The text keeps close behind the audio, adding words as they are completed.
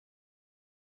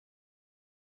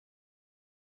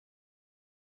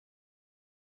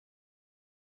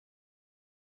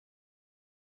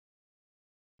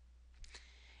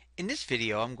In this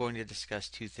video, I'm going to discuss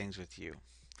two things with you.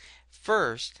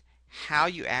 First, how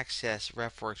you access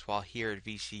RefWorks while here at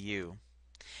VCU.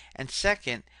 And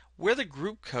second, where the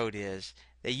group code is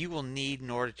that you will need in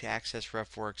order to access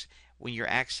RefWorks when you're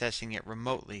accessing it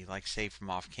remotely, like say from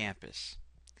off campus.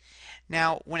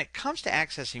 Now, when it comes to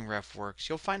accessing RefWorks,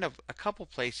 you'll find a couple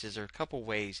places or a couple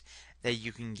ways that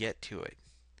you can get to it.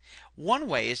 One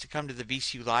way is to come to the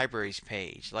VCU Libraries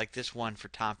page, like this one for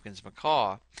Tompkins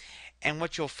McCaw, and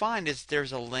what you'll find is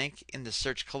there's a link in the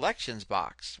Search Collections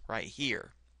box right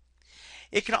here.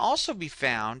 It can also be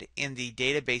found in the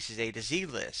Databases A to Z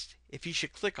list. If you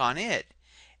should click on it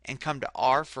and come to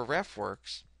R for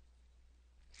RefWorks,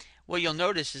 what you'll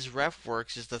notice is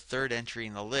RefWorks is the third entry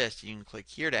in the list, and you can click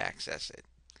here to access it.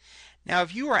 Now,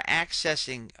 if you are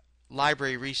accessing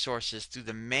library resources through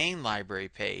the main library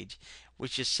page,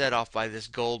 which is set off by this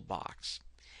gold box,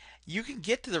 you can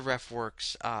get to the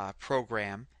RefWorks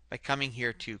program by coming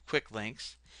here to Quick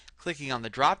Links, clicking on the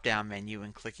drop-down menu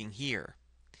and clicking here.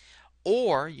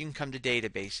 Or you can come to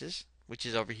Databases, which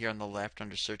is over here on the left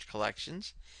under Search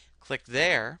Collections, click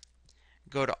there,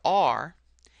 go to R,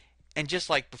 and just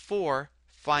like before,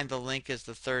 find the link as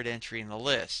the third entry in the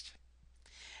list.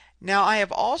 Now, I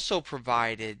have also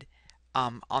provided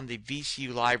on the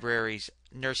VCU Libraries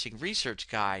Nursing Research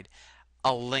Guide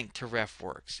a link to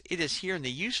RefWorks. It is here in the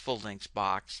Useful Links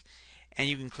box, and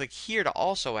you can click here to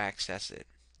also access it.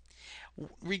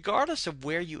 Regardless of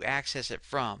where you access it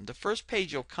from, the first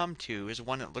page you'll come to is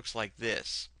one that looks like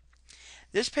this.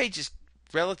 This page is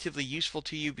relatively useful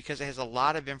to you because it has a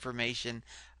lot of information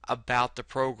about the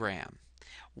program.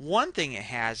 One thing it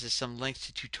has is some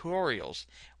links to tutorials,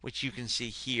 which you can see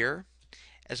here,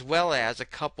 as well as a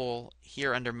couple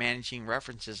here under Managing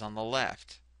References on the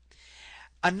left.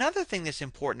 Another thing that's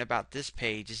important about this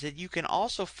page is that you can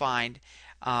also find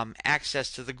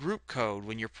access to the group code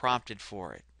when you're prompted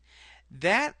for it.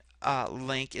 That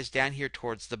link is down here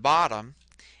towards the bottom,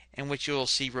 in which you'll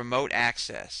see remote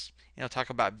access. It'll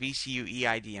talk about VCU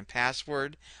EID and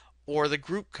password or the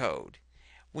group code.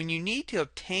 When you need to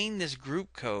obtain this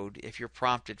group code, if you're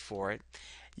prompted for it,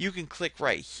 you can click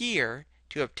right here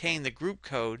to obtain the group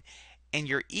code, and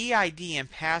your EID and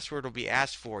password will be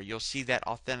asked for. You'll see that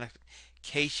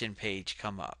authentication page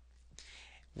come up.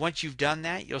 Once you've done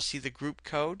that, you'll see the group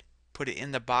code, put it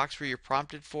in the box where you're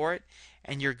prompted for it,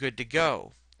 and you're good to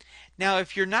go. Now,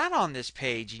 if you're not on this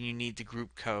page and you need the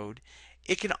group code,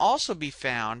 it can also be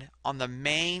found on the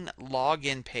main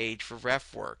login page for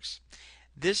RefWorks.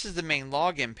 This is the main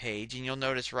login page, and you'll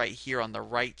notice right here on the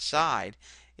right side,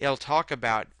 it'll talk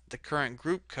about the current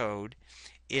group code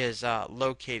is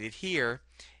located here.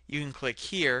 You can click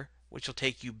here, which will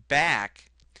take you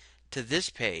back to this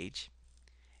page,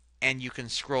 and you can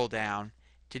scroll down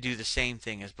to do the same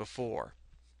thing as before.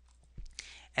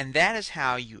 And that is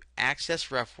how you access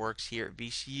RefWorks here at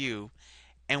VCU,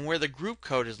 and where the group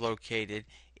code is located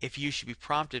if you should be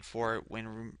prompted for it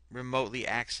when remotely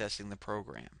accessing the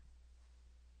program.